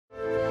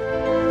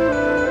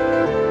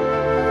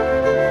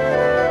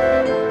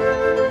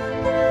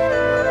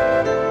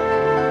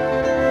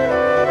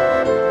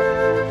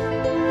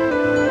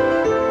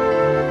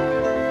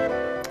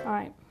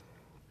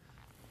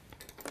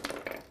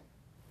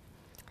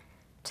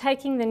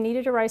taking the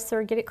kneaded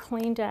eraser, get it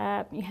cleaned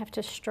up. You have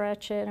to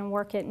stretch it and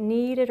work it.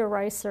 Kneaded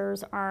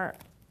erasers are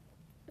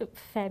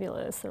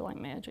fabulous. They're like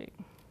magic.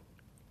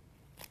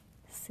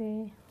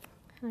 See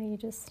how you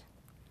just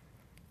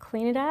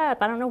clean it up.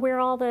 I don't know where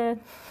all the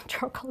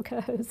charcoal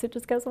goes. It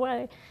just goes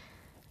away.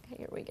 Okay,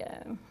 here we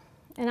go.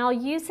 And I'll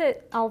use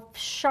it, I'll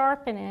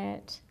sharpen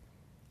it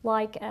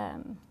like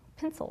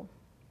pencil.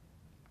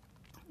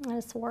 I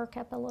just work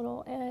up a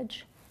little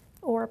edge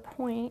or a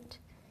point.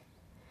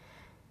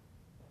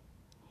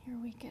 Here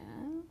we go.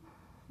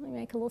 Let me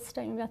make a little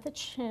statement about the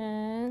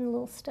chin, a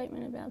little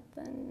statement about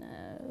the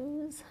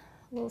nose,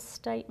 a little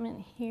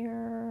statement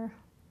here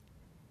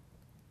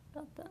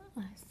about the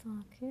eye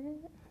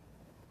socket.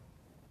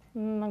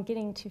 I'm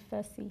getting too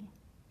fussy.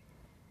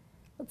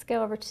 Let's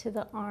go over to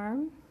the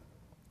arm,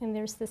 and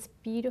there's this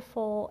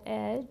beautiful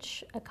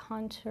edge, a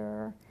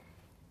contour,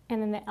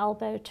 and then the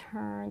elbow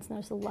turns, and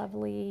there's a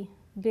lovely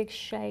big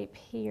shape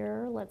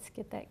here. Let's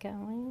get that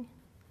going.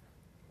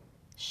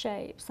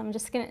 Shapes. I'm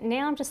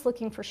just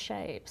looking for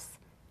shapes.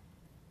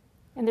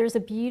 And there's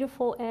a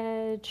beautiful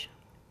edge.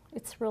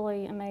 It's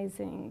really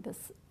amazing,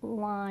 this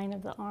line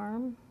of the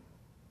arm.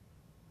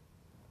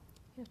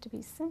 You have to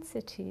be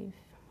sensitive.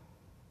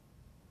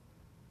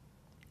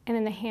 And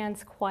then the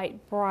hand's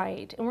quite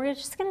bright. And we're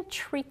just going to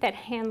treat that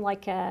hand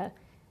like a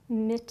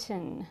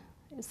mitten,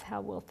 is how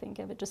we'll think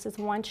of it. Just as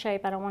one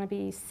shape. I don't want to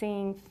be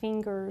seeing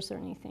fingers or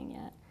anything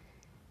yet.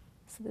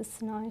 So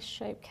this nice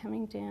shape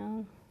coming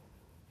down.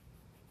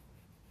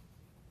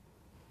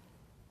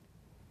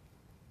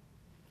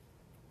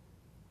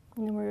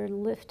 And then we'll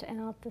lift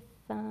out the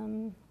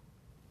thumb.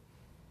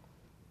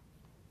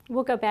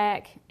 We'll go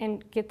back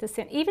and get this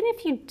in. Even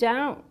if you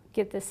don't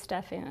get this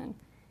stuff in,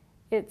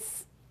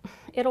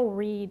 it'll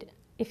read.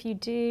 If you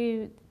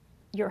do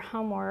your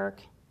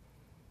homework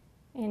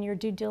and your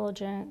due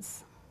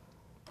diligence,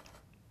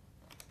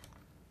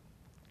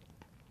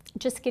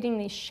 just getting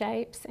these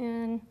shapes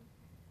in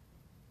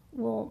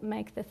will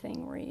make the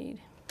thing read.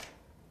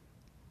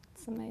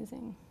 It's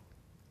amazing.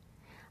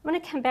 I'm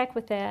going to come back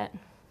with that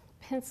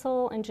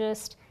pencil and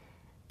just,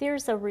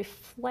 there's a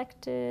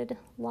reflected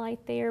light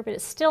there, but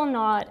it's still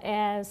not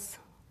as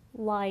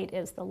light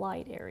as the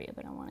light area,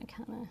 but I want to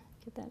kind of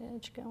get that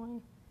edge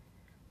going.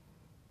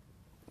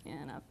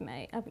 And I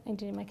need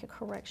to make a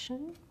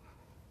correction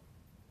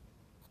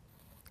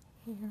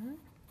here.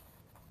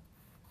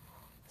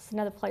 It's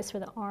another place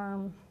where the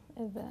arm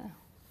of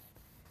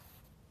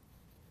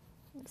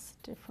it's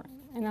different.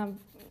 And I'm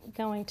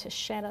going to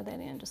shadow that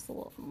in just a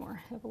little more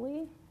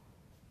heavily.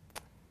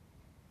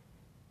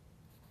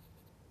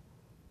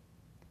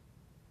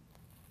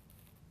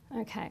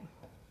 Okay,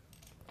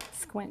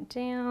 squint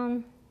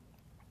down,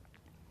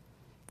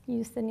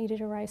 use the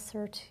kneaded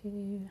eraser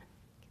to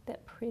get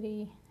that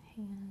pretty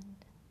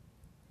hand.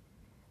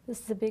 This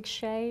is a big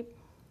shape,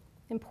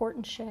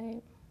 important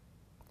shape.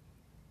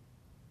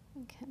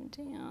 And come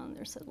down,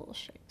 there's a little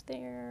shape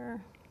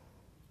there.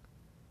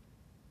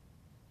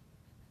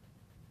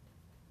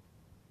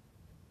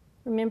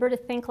 Remember to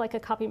think like a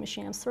copy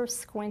machine. I'm sort of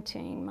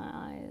squinting my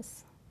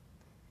eyes.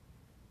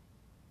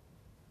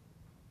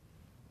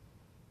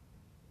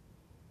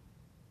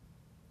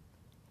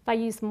 If I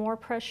use more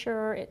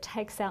pressure, it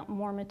takes out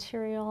more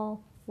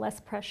material. Less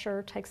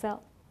pressure takes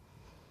out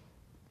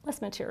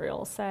less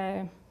material. So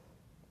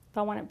if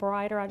I want it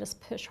brighter, I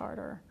just push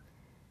harder.